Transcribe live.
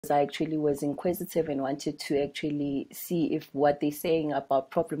I actually was inquisitive and wanted to actually see if what they're saying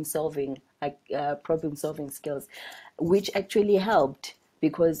about problem solving skills, which actually helped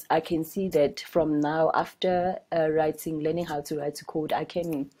because I can see that from now after learning how to write a code, I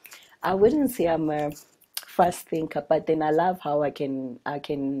wouldn't say I'm a fast thinker, but then I love how I can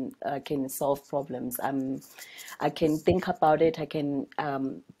solve problems. I can think about it. I can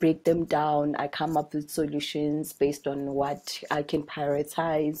break them down. I come up with solutions based on what I can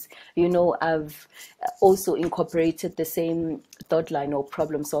prioritize. I've also incorporated the same thought line or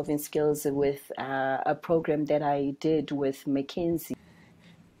problem solving skills with a program that I did with McKinsey.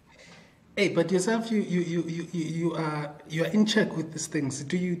 Hey, but yourself, you are in check with these things.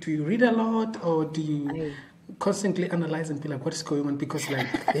 Do you read a lot, or do you I constantly analyze and be like, what is going on? Because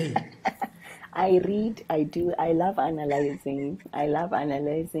hey, I read, I do. I love analyzing. I love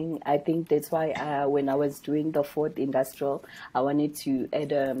analyzing. I think that's why when I was doing the fourth industrial, I wanted to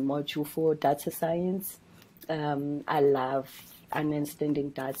add a module for data science. I love understanding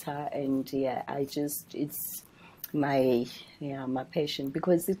data, and yeah, it's my my passion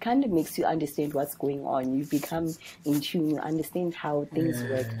because it kind of makes you understand what's going on. You become in tune. You understand how things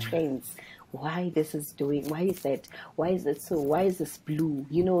work, trends, why this is doing, why is that, why is it so, why is this blue?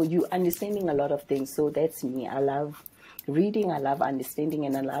 You understanding a lot of things. So that's me. I love reading, I love understanding,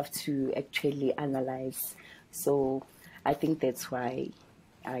 and I love to actually analyze. So I think that's why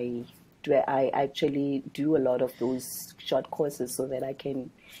I I actually do a lot of those short courses so that I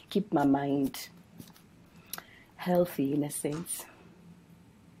can keep my mind healthy in a sense.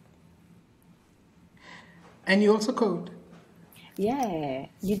 and you also code. Yeah,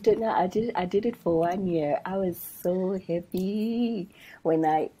 you don't know. I did it for 1 year. I was so happy when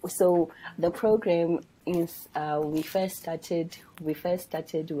I so the program is we first started with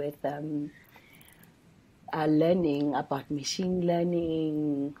learning about machine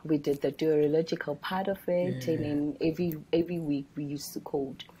learning. We did the neurological part of it, and Yeah. then every week we used to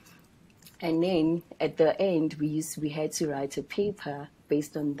code. And then at the end, we had to write a paper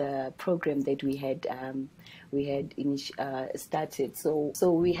based on the program that we had started. So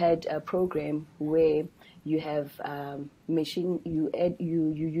we had a program where you have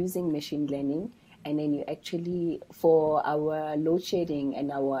you using machine learning, and then you actually for our load shedding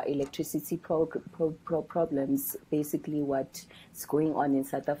and our electricity problems, basically what's going on in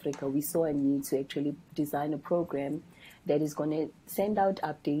South Africa, we saw a need to actually design a program that is going to send out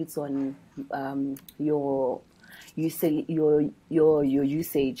updates on your you say your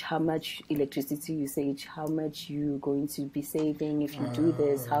usage, how much electricity usage, how much you're going to be saving if you do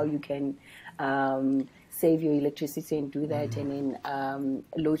this, how you can save your electricity and do that, and then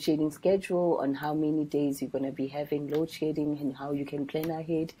load shedding schedule on how many days you're going to be having load shedding and how you can plan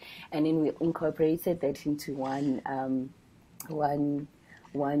ahead, and then we incorporated that into one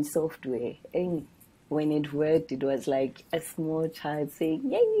one software. And when it worked, it was like a small child saying,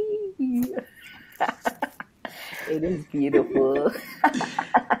 "Yay!" It is beautiful.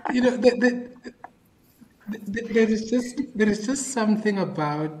 You know, there is just something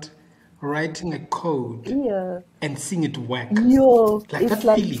about writing a code Yeah. and seeing it work, Yo, like it's that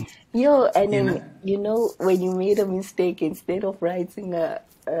like, feeling, yo, and you then know. when you made a mistake, instead of writing a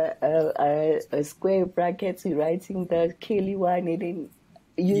square bracket, you're writing the curly one, and then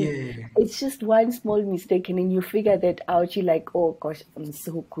you, Yeah, it's just one small mistake, and then you figure that out. You're like, oh gosh, I'm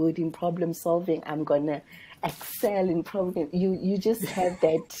so good in problem solving. I'm gonna excel in problem. You just have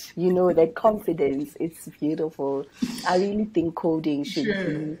that, that confidence. It's beautiful. I really think coding should sure.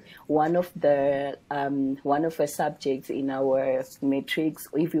 be one of the subjects in our matrix.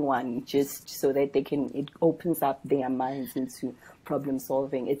 Everyone, just so that it opens up their minds into problem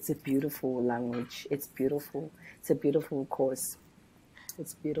solving. It's a beautiful language. It's beautiful. It's a beautiful course.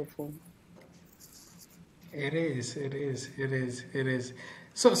 It's beautiful. It is. It is. It is. It is.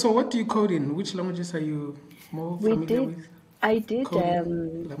 So what do you code in? Which languages are you more We familiar did. with? I did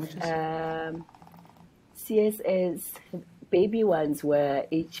Coding languages. CSS. Baby ones were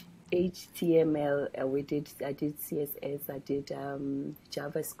HTML. I did CSS. I did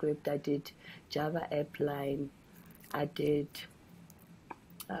JavaScript. I did Java Appline. I did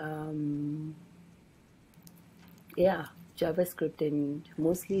um, yeah, JavaScript, and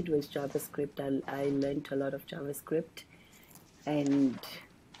mostly it was JavaScript. I learned a lot of JavaScript and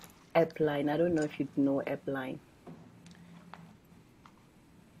Appline. I don't know if you know Appline.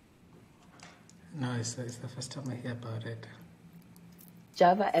 No, it's the first time I hear about it.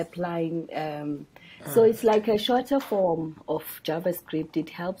 Java Appline. So it's like a shorter form of JavaScript. It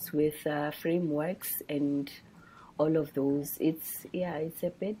helps with frameworks and all of those. It's a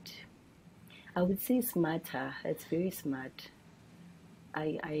bit, I would say, smarter. It's very smart.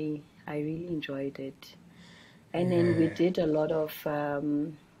 I really enjoyed it. And then we Yeah. did a lot of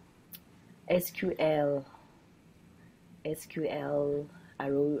SQL, SQL,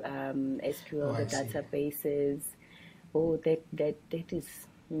 Oh, SQL, the I see. databases. Oh, that is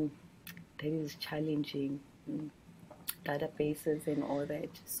that is challenging. Databases and all that.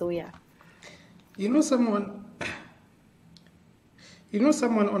 So yeah. You know someone. You know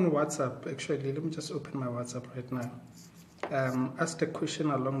someone on WhatsApp. Actually, let me just open my WhatsApp right now. Asked a question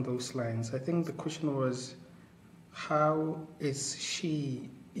along those lines. I think the question was, how is she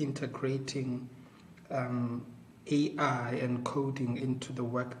integrating AI and coding into the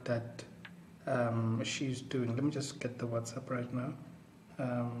work that she's doing? Let me just get the WhatsApp right now.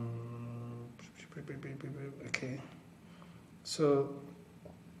 Okay. So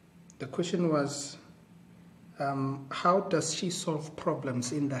the question was, how does she solve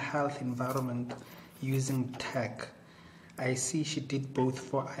problems in the health environment using tech? I see she did both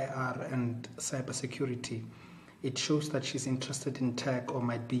for IR and cybersecurity. It shows that she's interested in tech or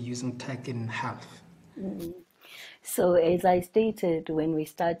might be using tech in health. Mm. So as I stated when we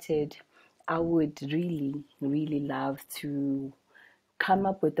started, I would really, really love to come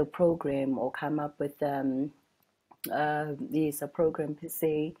up with a program or come up with yes, a program per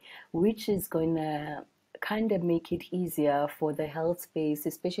se, which is gonna kind of make it easier for the health space,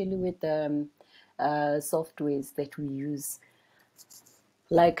 especially with the softwares that we use.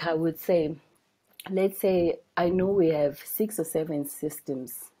 Like I would say, let's say I know we have 6 or 7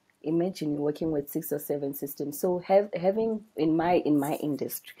 systems. Imagine working with 6 or 7 systems. So having in my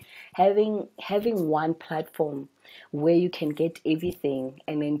industry, having one platform where you can get everything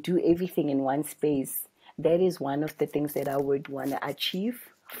and then do everything in one space. That is one of the things that I would want to achieve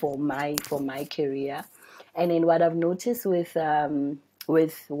for my career. And then what I've noticed with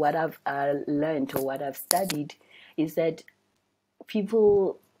what I've learned or what I've studied is that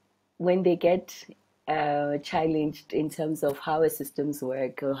people when they get challenged in terms of how a systems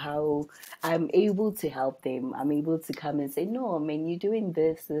work or how I'm able to help them. I'm able to come and say, no, I mean, you're doing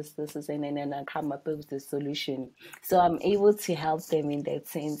this, is, and then I come up with the solution. So I'm able to help them in that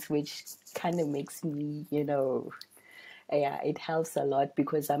sense, which kind of makes me, yeah, it helps a lot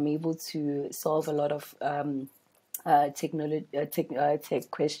because I'm able to solve a lot of technology,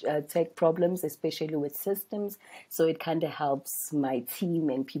 tech problems, especially with systems. So it kind of helps my team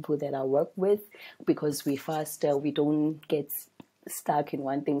and people that I work with because we faster, we don't get stuck in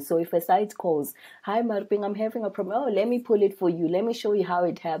one thing. So if a site calls, hi Maropene, I'm having a problem. Oh, let me pull it for you. Let me show you how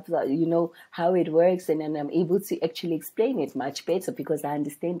it helps, how it works. And then I'm able to actually explain it much better because I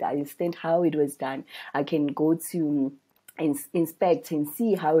understand how it was done. I can go to inspect and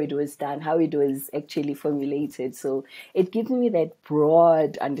see how it was done, how it was actually formulated. So it gives me that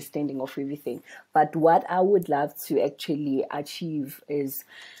broad understanding of everything. But what I would love to actually achieve is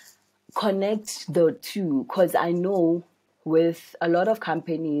connect the two because I know with a lot of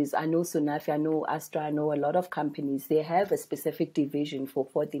companies, I know Sonafi, I know Astra, I know a lot of companies, they have a specific division for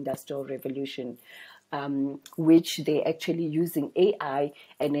fourth industrial revolution, which they actually using AI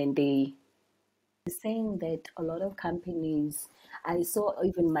and then they saying that a lot of companies, I saw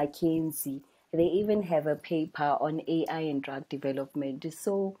even McKinsey, they even have a paper on AI and drug development.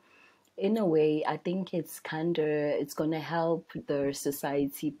 So in a way, I think it's gonna help the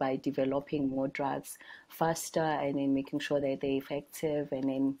society by developing more drugs faster and then making sure that they're effective. And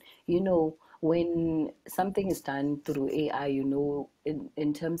then, when something is done through AI,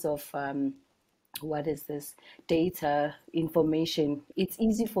 in terms of what is this data information, it's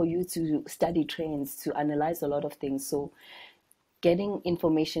easy for you to study trends, to analyze a lot of things. So getting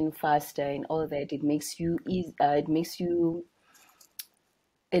information faster and all that, it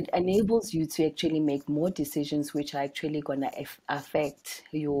enables you to actually make more decisions which are actually going to affect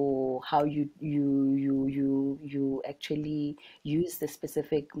your how you actually use the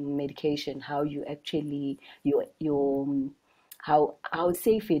specific medication, how you actually your how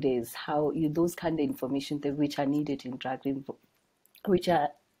safe it is, how you those kind of information that which are needed in drug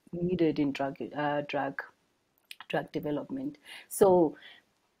development. So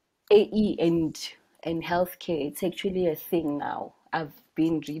AE and healthcare, it's actually a thing now. I've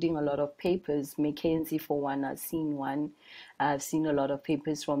been reading a lot of papers, McKinsey for one, I've seen one. I've seen a lot of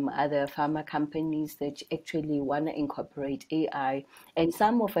papers from other pharma companies that actually want to incorporate AI, and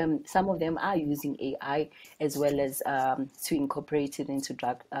some of them are using AI as well as to incorporate it into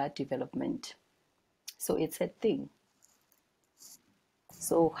drug development. So it's a thing.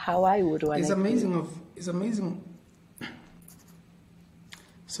 So how I would want It's to do amazing. It's amazing.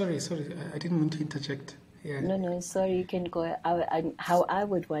 Sorry. I didn't mean to interject. Yeah. No, no, sorry, you can go. How I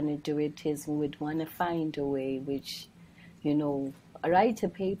would want to do it is would want to find a way which, you know, write a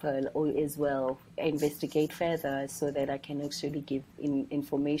paper or as well, investigate further so that I can actually give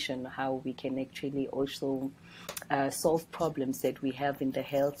information how we can actually also solve problems that we have in the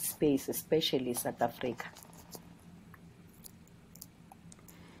health space, especially South Africa.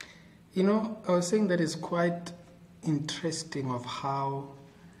 You know, I was saying that it's quite interesting of how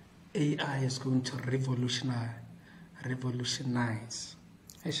AI is going to revolutionize.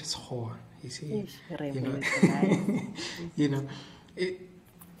 It's just horror, you see. You know,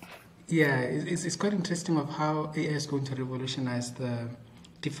 it's quite interesting of how AI is going to revolutionize the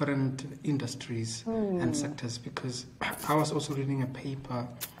different industries and sectors, because I was also reading a paper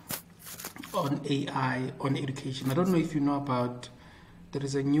on AI on education. I don't know if you know about, there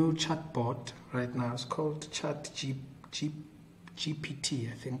is a new chatbot right now. It's called ChatGPT,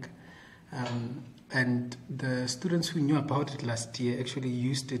 I think. And the students who knew about it last year actually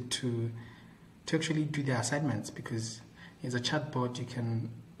used it to actually do their assignments, because it's a chatbot. You can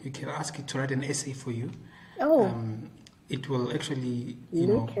ask it to write an essay for you. It will actually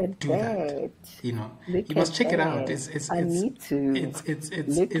do that. You must check it out. I need to.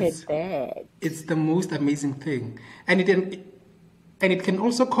 Look at that. It's the most amazing thing, and it can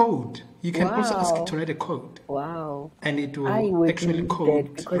also code. You can also ask it to write a code. Wow. And it will actually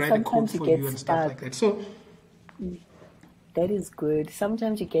write a code for you and stuff like that. So that is good.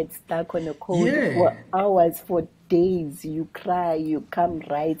 Sometimes you get stuck on a code for hours, for days. You cry, you come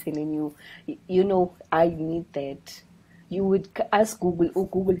writing, and I need that. You would ask Google,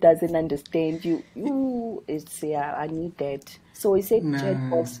 Google doesn't understand you. I need that. So is it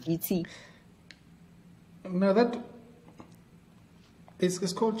Chatbox GT? No, that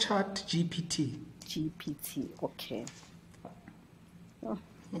it's called ChatGPT. GPT, okay. Oh.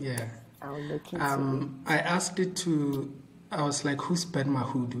 Yeah. I'll look into it. I asked it to. I was like, "Who's Ben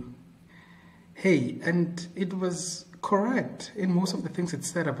Mahudu?" Hey, and it was correct in most of the things it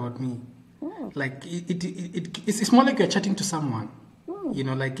said about me. Like it's more like you're chatting to someone.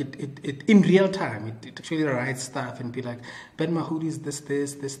 Like it in real time. It actually writes stuff and be like, Ben Mahudu is this,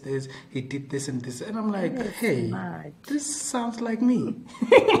 he did this and this. And I'm like, hey, this sounds like me.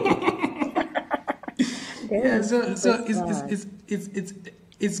 So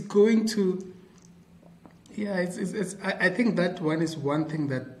it's going to, I think that one is one thing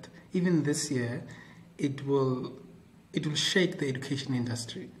that even this year, it will shake the education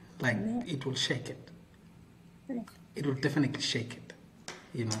industry. Like, it will shake it. It will definitely shake it.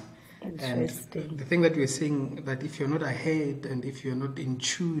 And the thing that we're saying, that if you're not ahead and if you're not in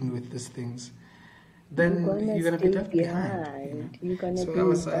tune with these things, then you're going to be left behind.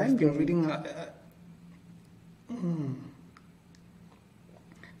 I've been reading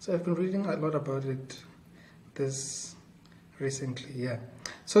so I've been reading a lot about it this recently.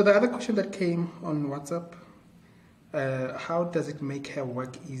 So the other question that came on WhatsApp, how does it make her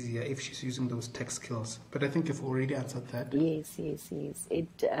work easier if she's using those tech skills? But I think you've already answered that. Yes.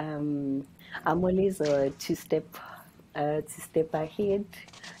 I'm always two step ahead.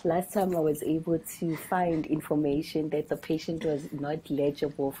 Last time I was able to find information that the patient was not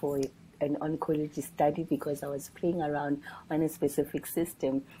legible for an oncology study because I was playing around on a specific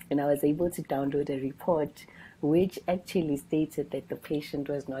system, and I was able to download a report which actually stated that the patient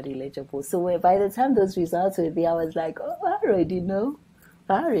was not eligible. So by the time those results were there, I was like, oh, I already know.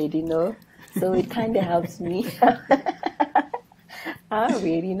 So it kind of helps me. I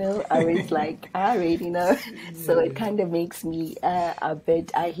already know. I was like, I already know. So it kind of makes me a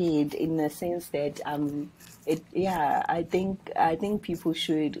bit ahead in the sense that I think people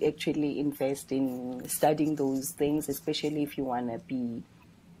should actually invest in studying those things, especially if you want to be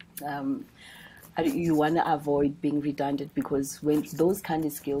you want to avoid being redundant, because when those kind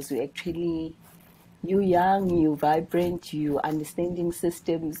of skills, you're young, you're vibrant, you're understanding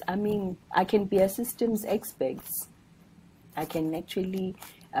systems. I mean, I can be a systems expert. I can actually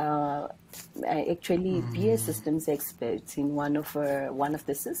be a systems expert in one of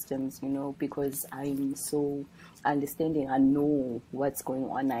the systems, because I'm so understanding. I know what's going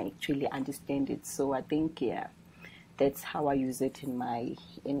on. I actually understand it. So I think, that's how I use it in my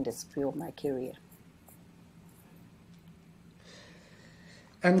industry or my career.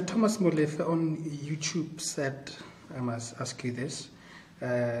 And Thomas Molefe on YouTube said, I must ask you this.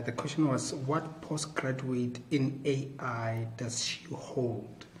 The question was, what postgraduate in AI does she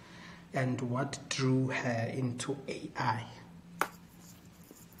hold? And what drew her into AI?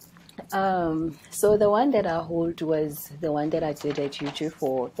 So the one that I hold was the one that I did at YouTube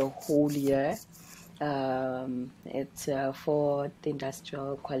for the whole year. It's for the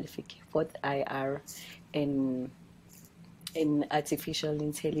industrial qualification, for IR in artificial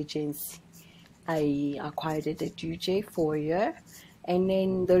intelligence. I acquired it at UJ for a year, And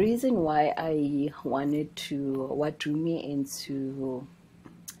then the reason why what drew me into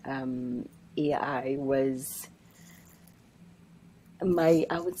AI was I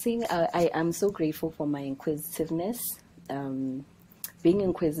would say I am so grateful for my inquisitiveness. Being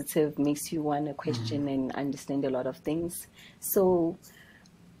inquisitive makes you want to question and understand a lot of things. So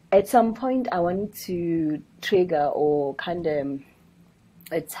at some point, I wanted to trigger or kind of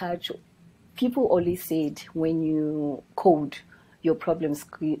attach. People always said when you code, your problem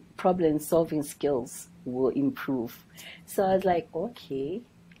solving skills will improve. So I was like, okay,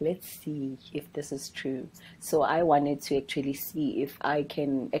 let's see if this is true. So I wanted to actually see if I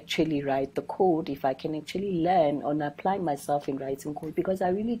can actually write the code, if I can actually learn and apply myself in writing code, because I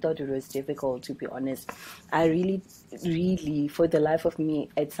really thought it was difficult, to be honest. I really, for the life of me,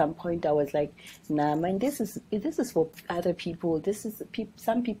 at some point I was like, nah, man, this is for other people.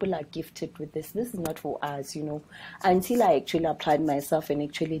 Some people are gifted with this. This is not for us, until I actually applied myself and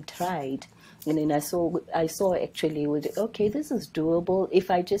actually tried. And then I saw actually, okay, this is doable if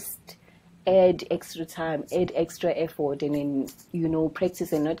I just add extra time, add extra effort, and then,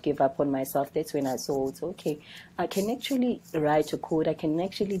 practice and not give up on myself. That's when I saw it's okay. I can actually write a code. I can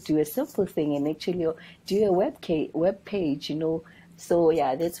actually do a simple thing and actually do a web page. So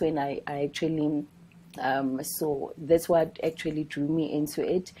yeah, that's when I actually. So that's what actually drew me into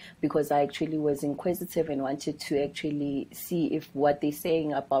it, because I actually was inquisitive and wanted to actually see if what they're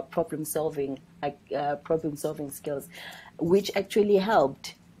saying about problem solving skills, which actually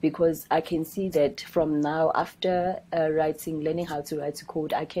helped, because I can see that from now, after learning how to write a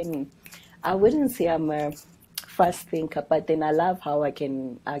code, I wouldn't say I'm a fast thinker, but then I love how I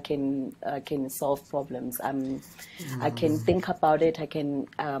can solve problems. I can think about it. I can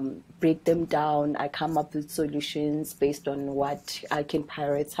break them down. I come up with solutions based on what I can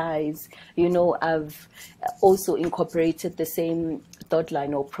prioritize. I've also incorporated the same thought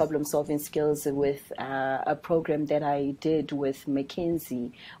line or problem solving skills with a program that I did with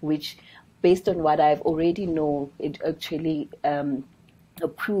McKinsey, which, based on what I've already known, it actually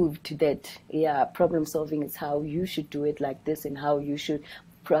proved that problem solving is how you should do it, like this, and how you should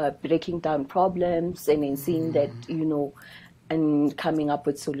breaking down problems and then seeing that and coming up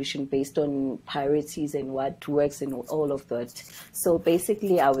with solution based on priorities and what works and all of that. So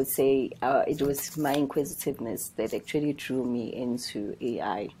basically, I would say it was my inquisitiveness that actually drew me into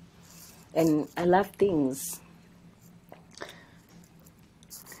AI, and I love things.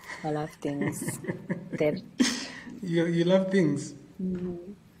 I love things that you love things.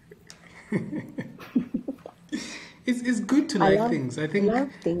 It's good to like things. I think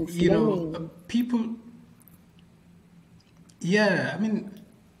love things, people. Yeah, I mean,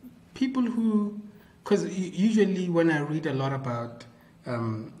 people who, because usually when I read a lot about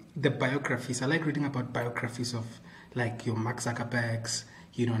the biographies, I like reading about biographies of like your Mark Zuckerbergs,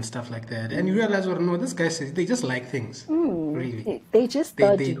 and stuff like that. And you realize, well, no, this guy says they just like things. Really, they just they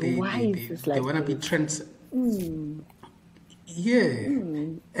thought, they they why they, is they, this they like want to be this? trends. Yeah,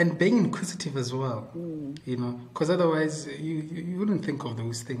 and being inquisitive as well, because otherwise you wouldn't think of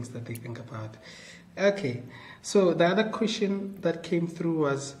those things that they think about. Okay, so the other question that came through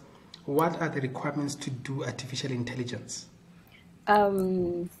was, what are the requirements to do artificial intelligence?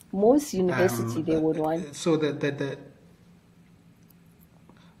 Most university they would want. So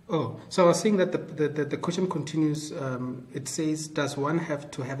so I was saying that the question continues. It says, does one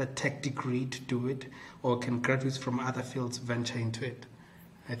have to have a tech degree to do it, or can graduates from other fields venture into it?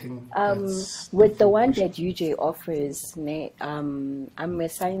 I think that's with the one that UJ offers, I'm a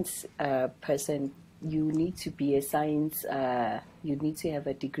science person. You need to be a science. You need to have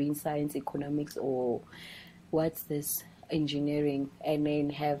a degree in science, economics, or what's this, engineering, and then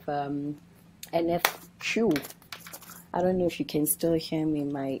have NFQ. I don't know if you can still hear me.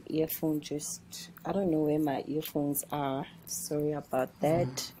 My earphone I don't know where my earphones are. Sorry about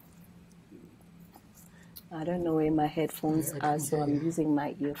that. I don't know where my headphones are, so I'm using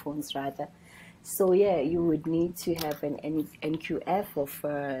my earphones rather. So yeah, you would need to have an NQF of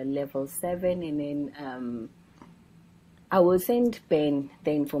level 7, and then I will send Ben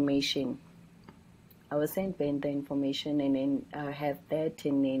the information. And then have that,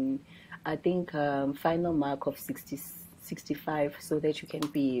 and then I think final mark of 65, so that you can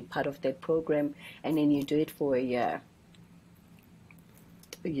be part of that program, and then you do it for a year.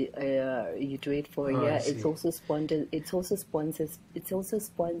 You do it for a year. It's also sponsored. It's also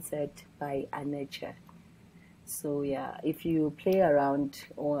sponsored by Anature. So yeah, if you play around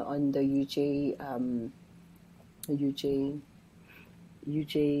on the UJ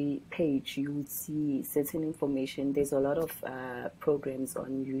UJ page, you would see certain information. There's a lot of programs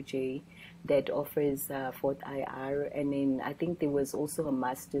on UJ that offers fourth IR, and then I think there was also a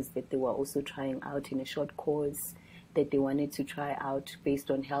master's that they were also trying out in a short course that they wanted to try out based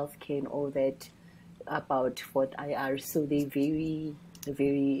on healthcare and all that about fourth IR. So they very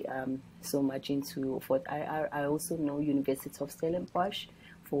so much into fourth IR. I also know University of Stellenbosch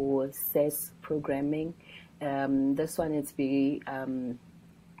for SAS programming. This one is very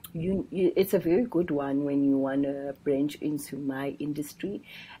it's a very good one when you want to branch into my industry.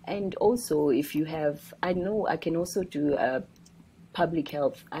 And also, if you have, I know I can also do public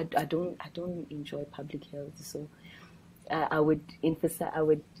health. I don't enjoy public health, so I would emphasize.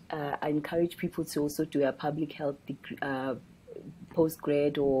 I encourage people to also do a public health degree,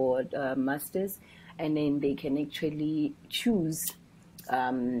 postgrad or masters, and then they can actually choose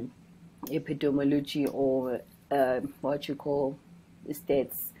epidemiology or what you call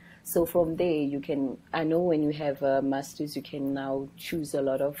stats. So from there, you can, I know when you have a master's, you can now choose a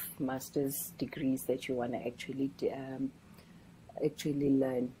lot of master's degrees that you want to actually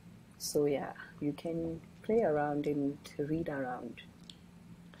learn. So yeah, you can play around and read around.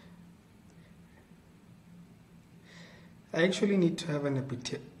 I actually need to have an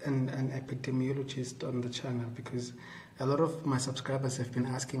epidemiologist on the channel, because a lot of my subscribers have been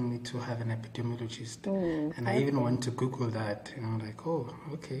asking me to have an epidemiologist, and I even went to Google that, and I'm like, oh,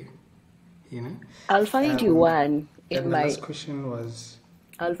 okay, you know. I'll find you one in and my. The last question was.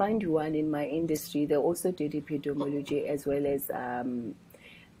 I'll find you one in my industry. They also did epidemiology as well as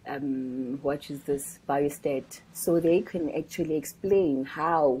what is this, biostat, so they can actually explain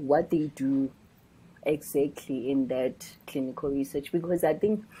what they do exactly in that clinical research, because I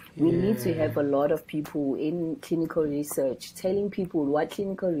think we need to have a lot of people in clinical research telling people what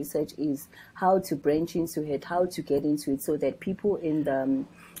clinical research is, how to branch into it, how to get into it, so that people in the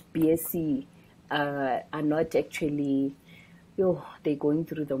BSc are not actually they're going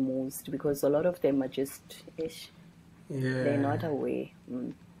through the most, because a lot of them are just they're not aware.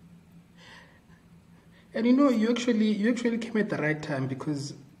 And you actually came at the right time,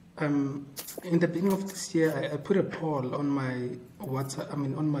 because in the beginning of this year, I put a poll on my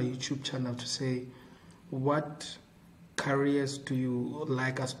on my YouTube channel to say, what careers do you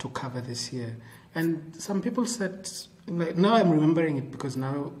like us to cover this year? And some people said, like, now I'm remembering it because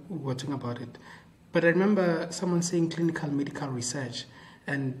now we're talking about it. But I remember someone saying clinical medical research,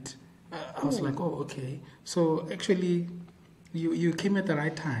 and I was like, oh, okay. So actually, you came at the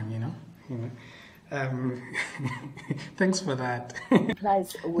right time, you know. Thanks for that.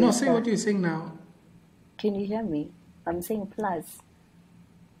 Plus, no, say what you're saying now. Can you hear me? I'm saying plus.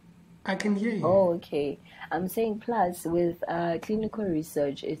 I can hear you. Oh, okay. I'm saying plus with clinical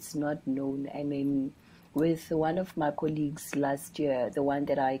research, it's not known. I mean, with one of my colleagues last year, the one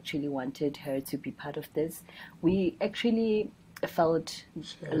that I actually wanted her to be part of this, we actually felt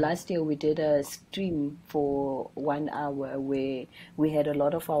last year we did a stream for 1 hour where we had a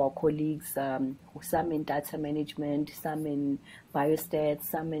lot of our colleagues, some in data management, some in biostats,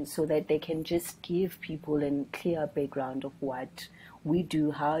 some in, so that they can just give people a clear background of what we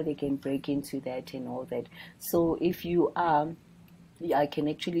do, how they can break into that and all that. So if you are, I can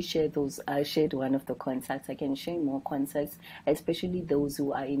actually share those. I shared one of the contacts. I can share more contacts, especially those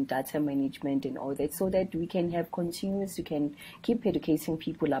who are in data management and all that, so that we can have continuous, we can keep educating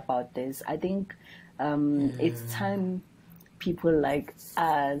people about this. I think it's time people like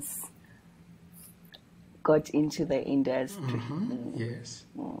us got into the industry. Yes.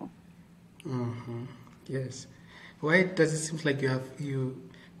 Yes. Why does it seem like you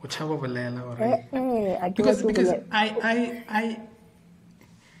because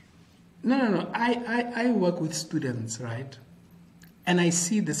I work with students, right? And I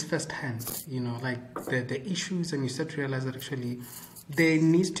see this firsthand, like the issues, and you start to realize that actually there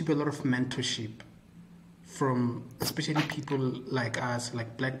needs to be a lot of mentorship from especially people like us,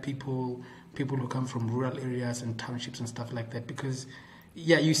 like black people who come from rural areas and townships and stuff like that, because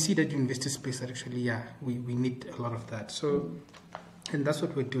you see that university space that actually we need a lot of that. So, and that's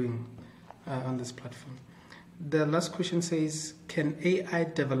what we're doing on this platform. The last question says, can AI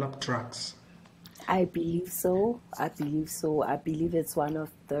develop drugs? I believe so. I believe it's one of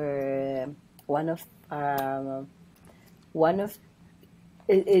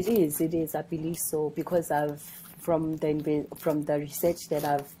it is. I believe so, because from the research that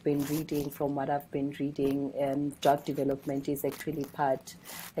I've been reading, from what I've been reading, drug development is actually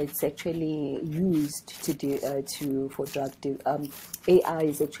it's actually used for drug AI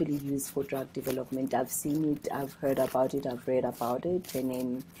is actually used for drug development. I've seen it, I've heard about it, I've read about it,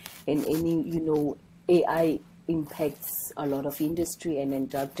 and in any AI impacts a lot of industry, and then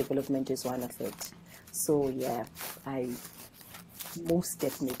drug development is one of it. So yeah, I most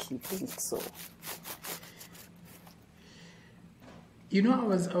definitely think so. You know, I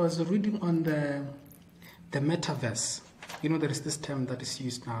was reading on the metaverse. You know, there is this term that is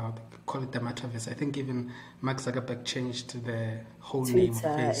used now, they call it the metaverse. I think even Mark Zuckerberg changed the whole name of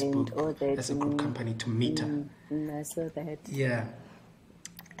Facebook as a group company to Meta. I saw that. Yeah,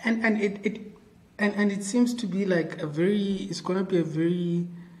 and it seems to be like it's going to be a very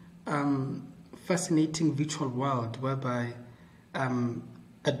fascinating virtual world whereby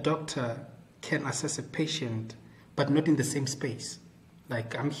a doctor can assess a patient, but not in the same space.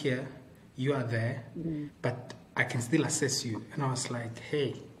 Like, I'm here, you are there, but I can still assess you. And I was like,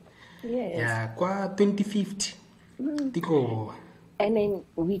 hey, yes. Yeah, qua 2050. And then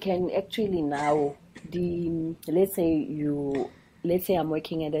we can actually now, let's say I'm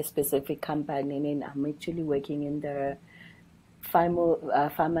working at a specific company, and then I'm actually working in the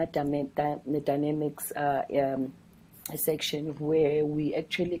pharmacodynamics section, where we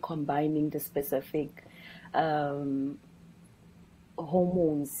actually combining the specific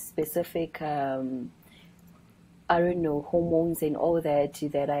hormones, specific hormones and all that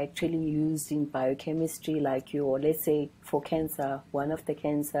are actually used in biochemistry, like let's say for cancer, one of the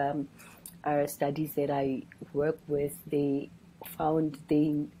cancer studies that I work with, they found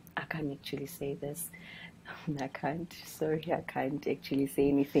I can't actually say this. I can't actually say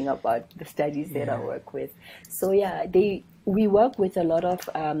anything about the studies that I work with. So yeah, we work with a lot of,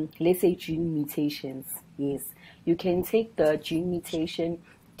 let's say, gene mutations. Yes, you can take the gene mutation,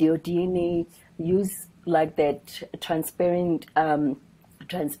 your DNA, use like that transparent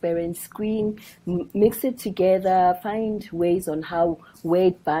screen, mix it together, find ways on where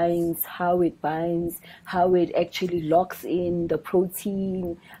it binds, how it actually locks in the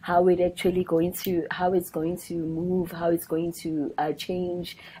protein, how it's going to move, how it's going to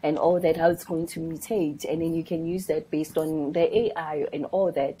change, and all that, how it's going to mutate. And then you can use that based on the AI and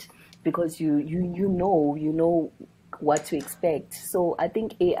all that, because you know what to expect. So I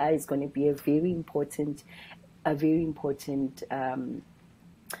think AI is going to be a very important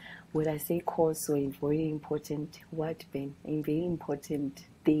would I say course, or a very important a very important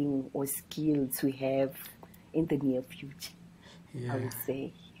thing or skill to have in the near future. I would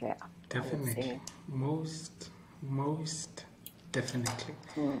say, definitely, most definitely.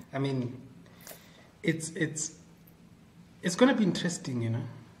 I mean, it's going to be interesting, you know.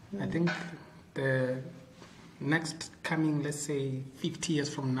 I think the next coming, let's say, 50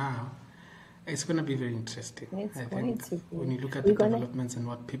 years from now, it's going to be very interesting. I think when you look at the developments and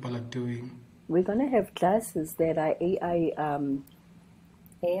what people are doing. We're going to have classes that are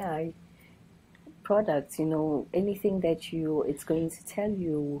AI products, you know, anything that it's going to tell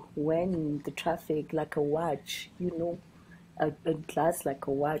you when the traffic, like a watch, you know, a class like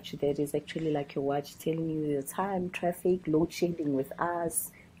a watch that is actually like a watch telling you the time, traffic, load shedding with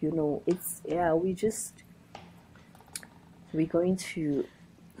us, you know, we're going to...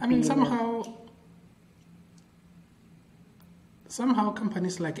 I mean, somehow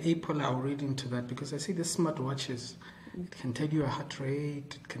companies like Apple are already into that, because I see the smartwatches. It can tell you a heart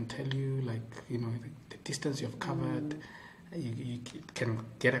rate. It can tell you, like, you know, the distance you've covered. You can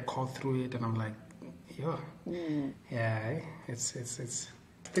get a call through it, and I'm like, yeah, it's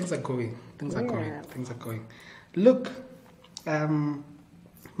things are going. Things are going. Look,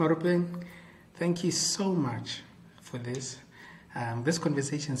 Maropene, thank you so much for this. These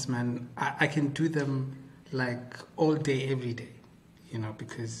conversations, man, I can do them like all day, every day, you know,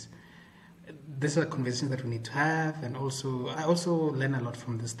 because these are conversations that we need to have, and I also learn a lot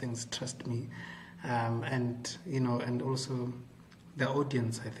from these things, trust me, and you know, and also the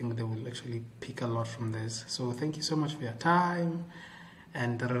audience, I think they will actually pick a lot from this. So thank you so much for your time,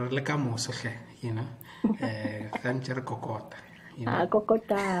 and you know,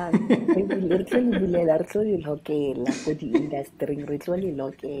 kokota re tlo le lokela for the industry, re tlo le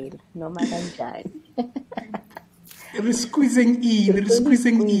lokela no makanjani. We're squeezing in,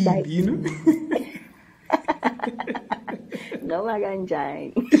 you know. No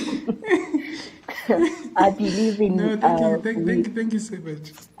makanjani. I believe in... No, thank you so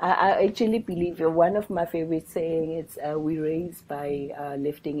much. I actually believe one of my favorite sayings is we raise by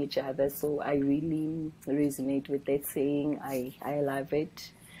lifting each other. So I really resonate with that saying. I love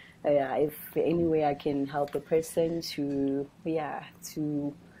it. If any way I can help a person to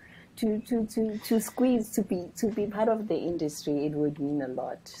squeeze, to be part of the industry, it would mean a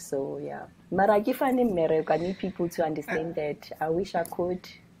lot. So yeah. Mara I need people to understand that. I wish I could.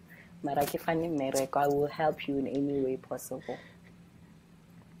 I will help you in any way possible.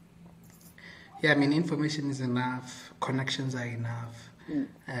 Yeah, I mean, information is enough, connections are enough.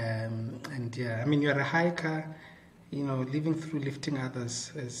 And yeah, I mean, you're a hiker, you know, living through lifting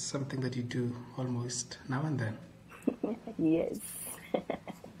others is something that you do almost now and then. Yes.